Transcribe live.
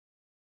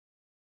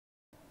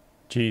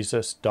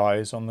Jesus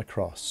dies on the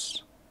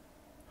cross.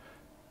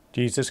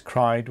 Jesus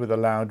cried with a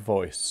loud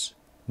voice,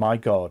 my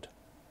God,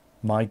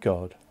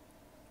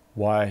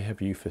 why have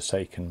you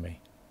forsaken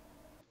me?"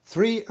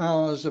 3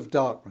 hours of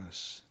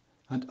darkness,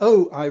 and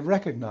oh, I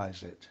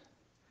recognize it,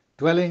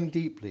 dwelling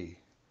deeply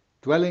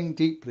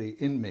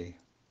in me.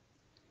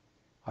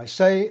 I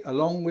say,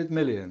 along with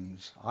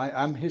millions, I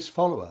am his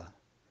follower,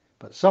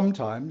 but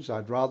sometimes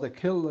I'd rather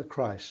kill the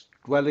Christ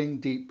dwelling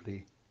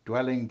deeply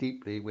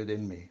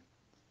within me.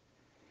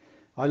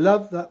 I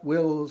love that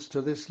wills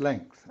to this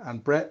length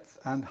and breadth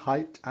and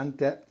height and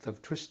depth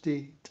of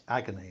twisted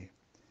agony.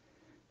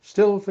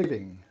 Still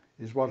forgiving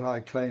is what I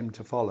claim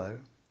to follow.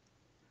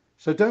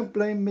 So don't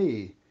blame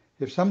me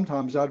if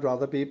sometimes I'd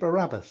rather be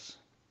Barabbas.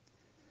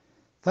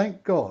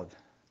 Thank God,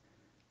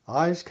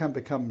 eyes can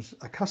become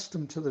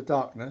accustomed to the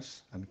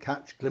darkness and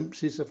catch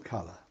glimpses of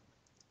colour.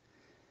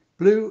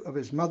 Blue of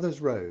his mother's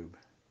robe,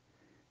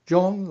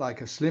 John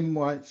like a slim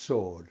white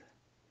sword,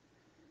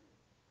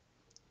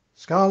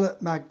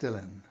 Scarlet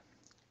Magdalene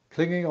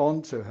clinging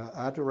on to her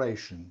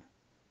adoration,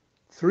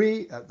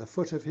 3 at the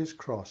foot of his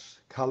cross,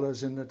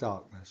 colours in the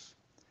darkness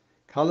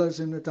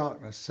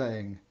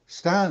saying,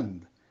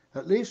 stand,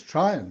 at least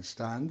try and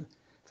stand,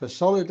 for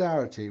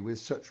solidarity with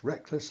such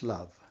reckless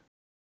love.